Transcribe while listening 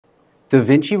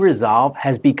DaVinci Resolve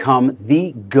has become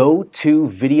the go-to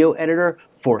video editor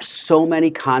for so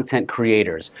many content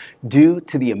creators due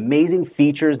to the amazing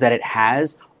features that it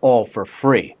has, all for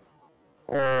free.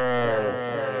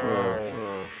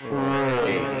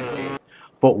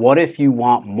 But what if you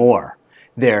want more?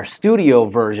 Their studio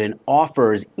version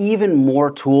offers even more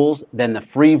tools than the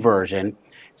free version.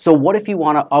 So what if you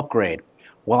want to upgrade?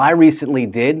 Well, I recently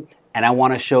did, and I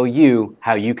want to show you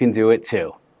how you can do it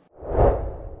too.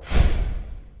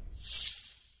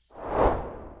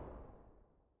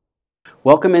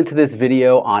 Welcome into this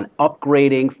video on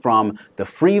upgrading from the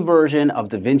free version of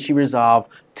DaVinci Resolve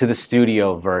to the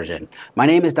studio version. My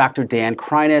name is Dr. Dan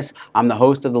Kreiness. I'm the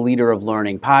host of the Leader of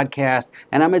Learning podcast,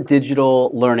 and I'm a digital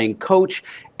learning coach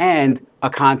and a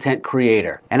content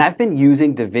creator. And I've been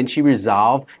using DaVinci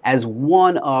Resolve as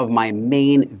one of my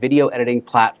main video editing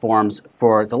platforms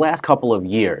for the last couple of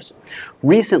years.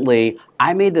 Recently,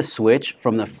 I made the switch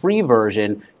from the free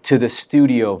version to the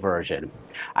studio version.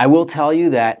 I will tell you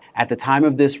that at the time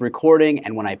of this recording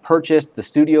and when I purchased the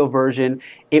studio version,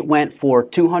 it went for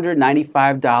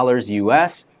 $295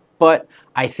 US, but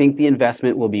I think the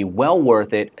investment will be well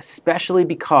worth it, especially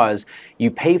because you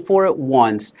pay for it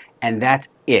once and that's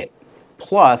it.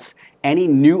 Plus, any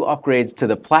new upgrades to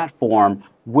the platform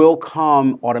will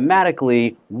come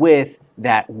automatically with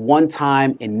that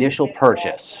one-time initial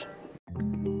purchase.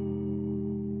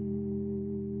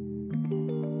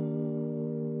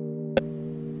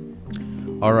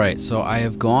 Alright, so I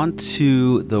have gone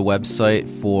to the website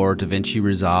for DaVinci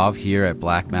Resolve here at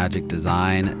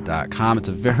blackmagicdesign.com. It's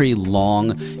a very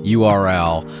long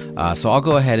URL, so I'll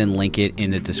go ahead and link it in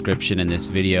the description in this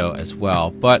video as well.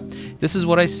 But this is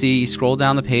what I see. You scroll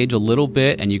down the page a little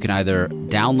bit and you can either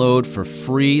download for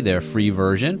free their free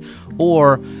version,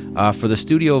 or for the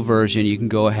studio version you can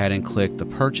go ahead and click the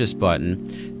purchase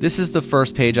button. This is the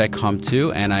first page I come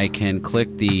to, and I can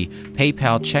click the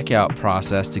PayPal checkout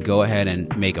process to go ahead and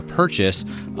make a purchase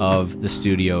of the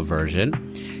studio version.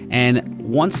 And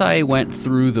once I went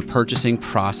through the purchasing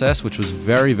process, which was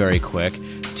very, very quick,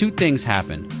 two things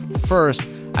happened. First,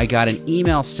 I got an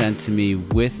email sent to me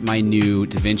with my new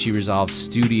DaVinci Resolve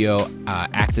Studio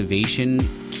activation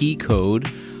key code.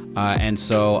 And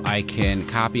so I can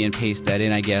copy and paste that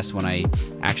in, I guess, when I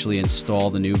actually install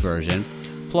the new version.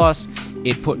 Plus,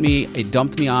 it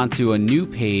dumped me onto a new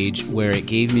page where it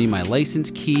gave me my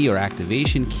license key or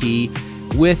activation key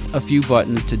with a few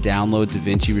buttons to download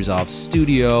DaVinci Resolve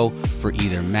Studio for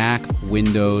either Mac,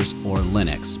 Windows, or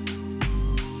Linux.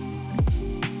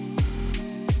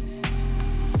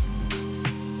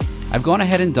 I've gone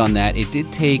ahead and done that. It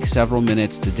did take several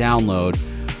minutes to download,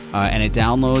 and it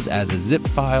downloads as a zip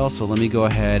file, so let me go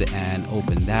ahead and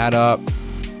open that up.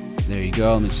 There you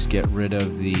go. Let me just get rid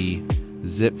of the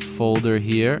zip folder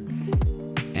here,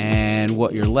 and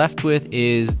what you're left with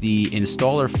is the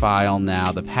installer file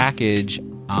now, the package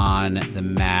on the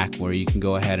Mac where you can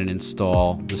go ahead and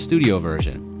install the studio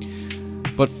version.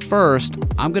 But first,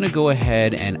 I'm going to go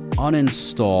ahead and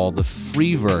uninstall the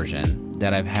free version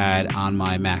that I've had on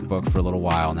my MacBook for a little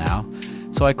while now.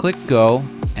 So I click go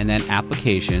and then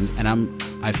applications, and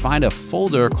I find a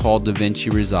folder called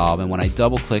DaVinci Resolve, and when I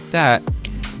double click that,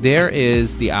 there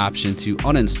is the option to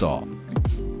uninstall.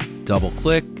 Double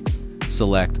click,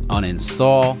 select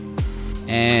uninstall,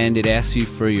 and it asks you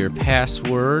for your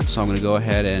password, so I'm going to go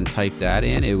ahead and type that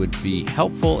in. It would be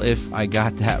helpful if I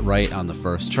got that right on the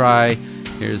first try.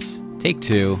 Here's take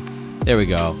two. There we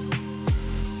go.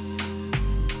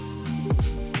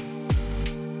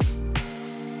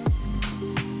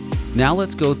 Now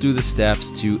let's go through the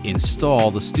steps to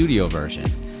install the studio version.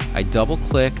 I double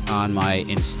click on my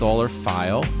installer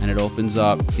file and it opens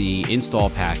up the install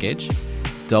package.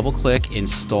 Double click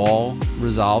install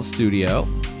Resolve Studio,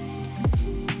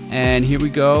 and here we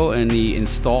go. In the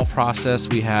install process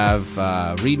we have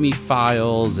readme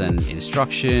files and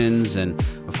instructions, and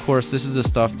of course this is the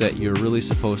stuff that you're really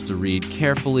supposed to read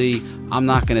carefully. I'm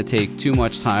not going to take too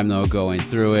much time though going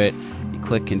through it. You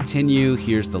click continue.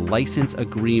 Here's the license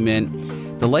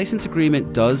agreement. The license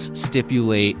agreement does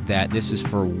stipulate that this is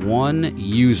for one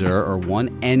user or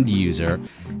one end user.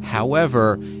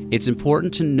 However, it's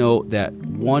important to note that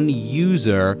one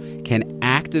user can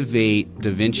activate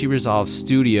DaVinci Resolve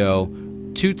Studio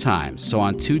 2 times, so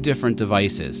on 2 different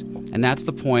devices. And that's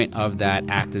the point of that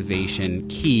activation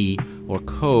key or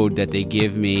code that they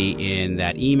give me in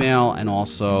that email, and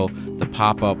also the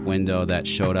pop-up window that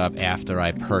showed up after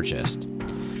I purchased.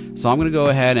 So I'm going to go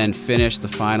ahead and finish the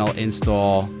final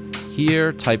install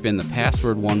here, type in the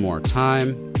password one more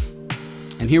time,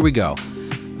 and here we go.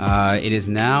 It is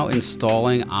now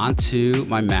installing onto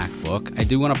my MacBook. I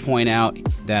do want to point out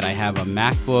that I have a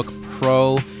MacBook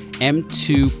Pro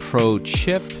M2 Pro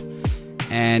chip.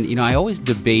 And you know, I always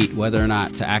debate whether or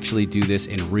not to actually do this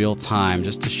in real time,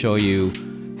 just to show you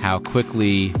how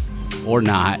quickly or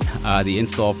not the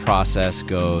install process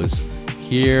goes.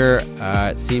 Here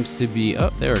it seems to be,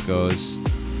 oh, there it goes.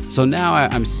 So now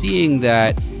I'm seeing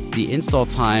that the install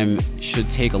time should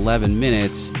take 11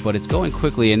 minutes, but it's going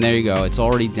quickly, and there you go. It's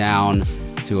already down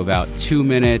to about 2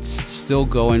 minutes, still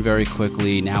going very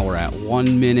quickly. Now we're at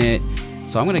 1 minute.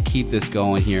 So I'm going to keep this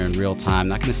going here in real time.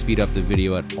 Not going to speed up the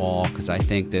video at all because I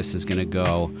think this is going to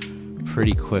go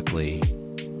pretty quickly.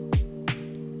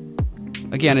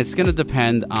 Again, it's going to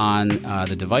depend on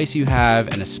the device you have,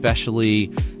 and especially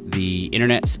the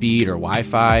internet speed or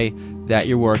Wi-Fi that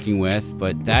you're working with,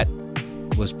 but that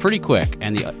was pretty quick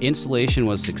and the installation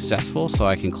was successful, so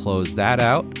I can close that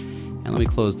out. And let me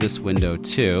close this window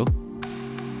too.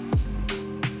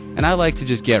 And I like to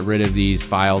just get rid of these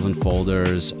files and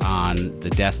folders on the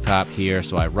desktop here.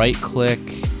 So I right click.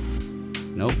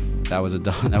 Nope, that was a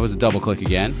double click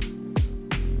again.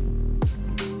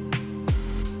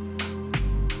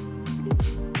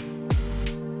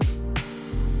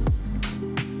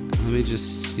 Let me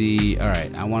just see. All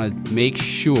right, I want to make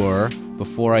sure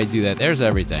before I do that. There's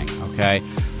everything, okay?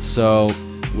 So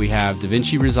we have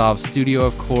DaVinci Resolve Studio,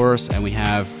 of course, and we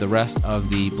have the rest of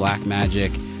the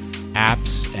Blackmagic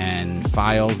apps and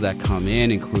files that come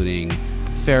in, including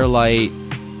Fairlight,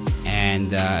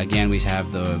 and again we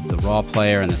have the raw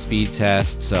player and the speed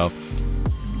test. So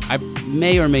I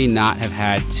may or may not have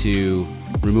had to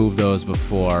remove those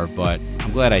before, but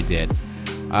I'm glad I did.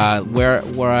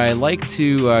 Where I like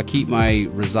to keep my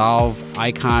Resolve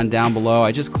icon down below,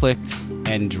 I just clicked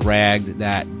and dragged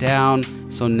that down,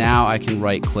 so now I can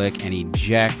right click and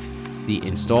eject the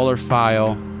installer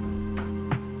file.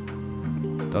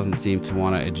 Doesn't seem to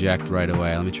want to eject right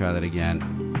away. Let me try that again.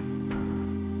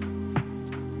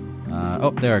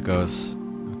 Oh, there it goes.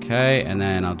 Okay, and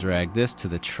then I'll drag this to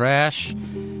the trash.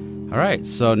 All right,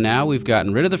 so now we've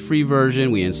gotten rid of the free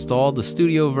version. We installed the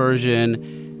studio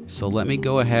version. So let me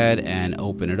go ahead and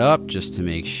open it up just to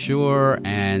make sure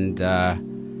and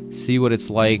see what it's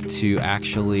like to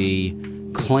actually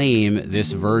claim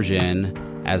this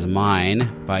version as mine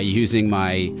by using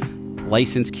my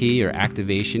license key or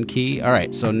activation key. All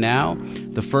right, so now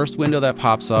the first window that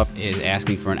pops up is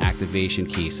asking for an activation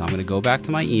key. So I'm going to go back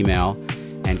to my email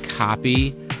and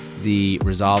copy the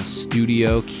Resolve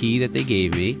Studio key that they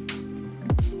gave me,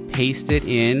 paste it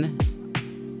in,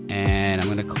 and I'm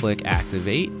going to click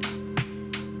activate.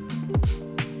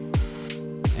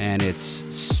 And it's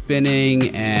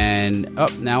spinning, and oh,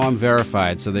 now I'm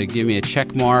verified. So they give me a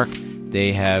check mark.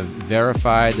 They have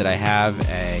verified that I have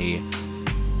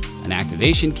an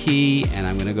activation key, and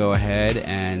I'm going to go ahead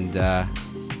and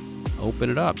open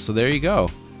it up. So there you go,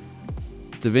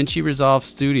 DaVinci Resolve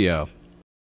Studio.